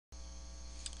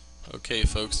Okay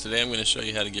folks, today I'm going to show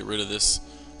you how to get rid of this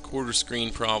quarter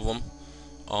screen problem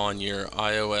on your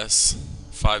iOS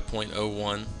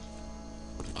 5.01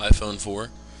 iPhone 4.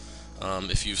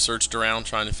 If you've searched around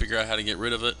trying to figure out how to get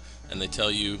rid of it and they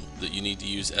tell you that you need to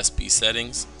use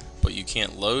SBsettings, but you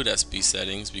can't load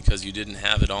SBsettings because you didn't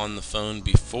have it on the phone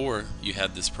before you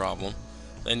had this problem,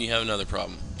 then you have another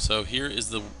problem. So here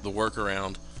is the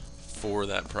workaround for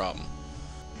that problem.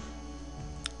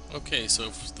 Okay, so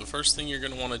the first thing you're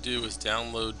going to want to do is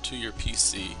download to your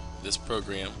PC this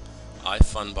program,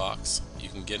 iFunbox. You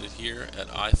can get it here at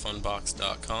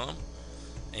ifunbox.com,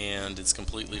 and it's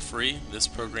completely free. This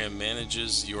program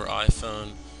manages your iPhone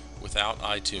without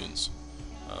iTunes.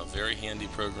 A very handy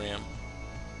program.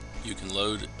 You can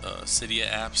load Cydia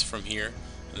apps from here,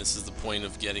 and this is the point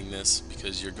of getting this,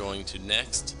 because you're going to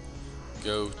next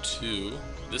go to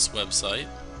this website.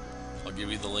 I'll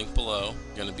give you the link below.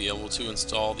 You're going to be able to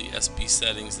install the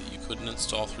SBsettings that you couldn't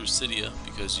install through Cydia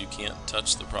because you can't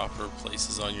touch the proper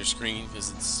places on your screen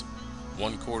because it's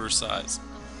 1/4 size.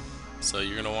 So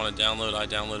you're going to want to download. I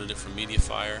downloaded it from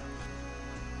Mediafire.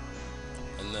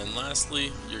 And then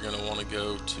lastly, you're going to want to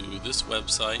go to this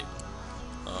website,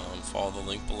 follow the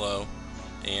link below,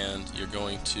 and you're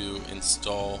going to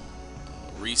install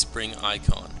Respring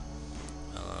Icon.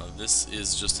 This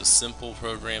is just a simple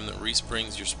program that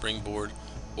resprings your springboard,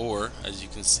 or as you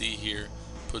can see here,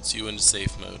 puts you into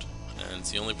safe mode. And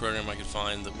it's the only program I could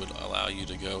find that would allow you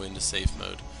to go into safe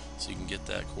mode, so you can get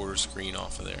that quarter screen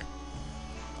off of there.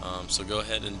 So go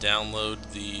ahead and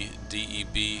download the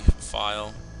DEB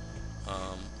file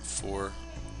for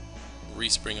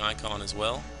Respring Icon as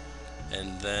well,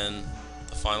 and then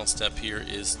the final step here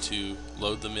is to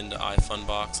load them into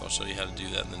iFunbox. I'll show you how to do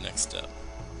that in the next step.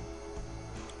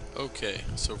 Okay,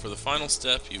 so for the final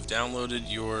step, you've downloaded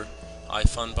your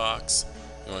iFunbox.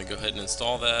 You want to go ahead and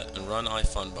install that and run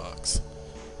iFunbox.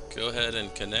 Go ahead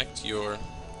and connect your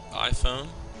iPhone.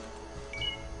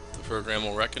 The program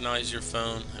will recognize your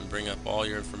phone and bring up all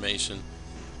your information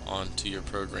onto your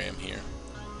program here.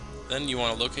 Then you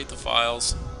want to locate the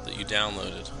files that you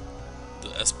downloaded. The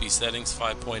SBsettings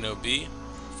 5.0b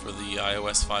for the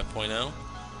iOS 5.0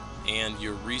 and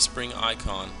your Respring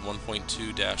Icon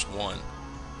 1.2-1.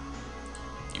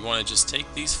 You want to just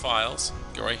take these files,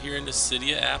 go right here into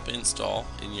Cydia app install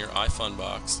in your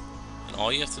iFunbox, and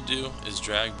all you have to do is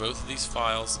drag both of these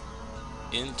files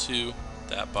into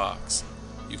that box.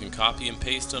 You can copy and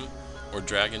paste them or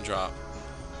drag and drop.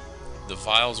 The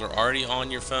files are already on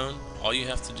your phone. All you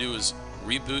have to do is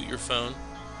reboot your phone,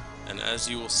 and as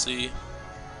you will see,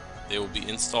 they will be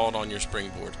installed on your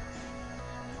springboard.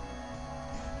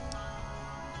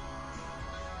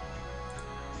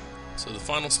 So the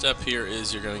final step here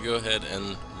is you're going to go ahead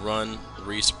and run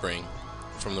Respring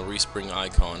from the Respring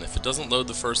icon. If it doesn't load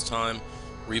the first time,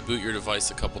 reboot your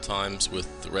device a couple times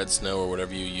with the Red Snow or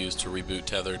whatever you use to reboot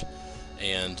tethered,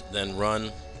 and then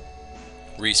run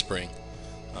Respring.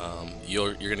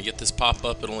 You're going to get this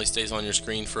pop-up. It only stays on your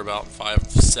screen for about 5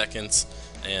 seconds,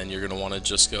 and you're going to want to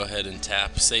just go ahead and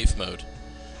tap Safe Mode.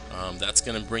 That's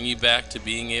going to bring you back to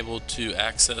being able to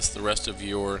access the rest of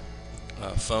your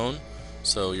phone.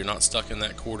 So you're not stuck in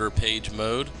that quarter page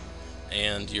mode,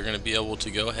 and you're going to be able to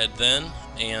go ahead then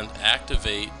and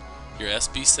activate your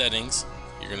SBsettings.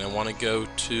 You're going to want to go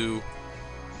to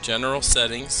General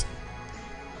Settings,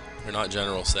 or not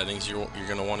General Settings, you're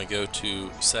going to want to go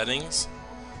to Settings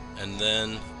and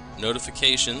then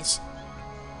Notifications,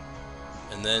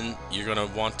 and then you're going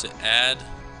to want to add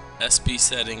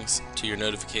SBsettings to your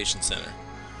notification center,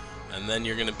 and then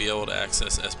you're going to be able to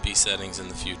access SBsettings in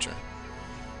the future.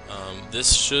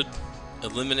 This should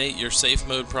eliminate your safe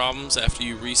mode problems after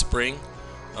you respring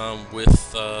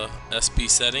with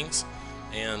SBsettings,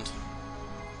 and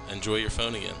enjoy your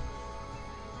phone again.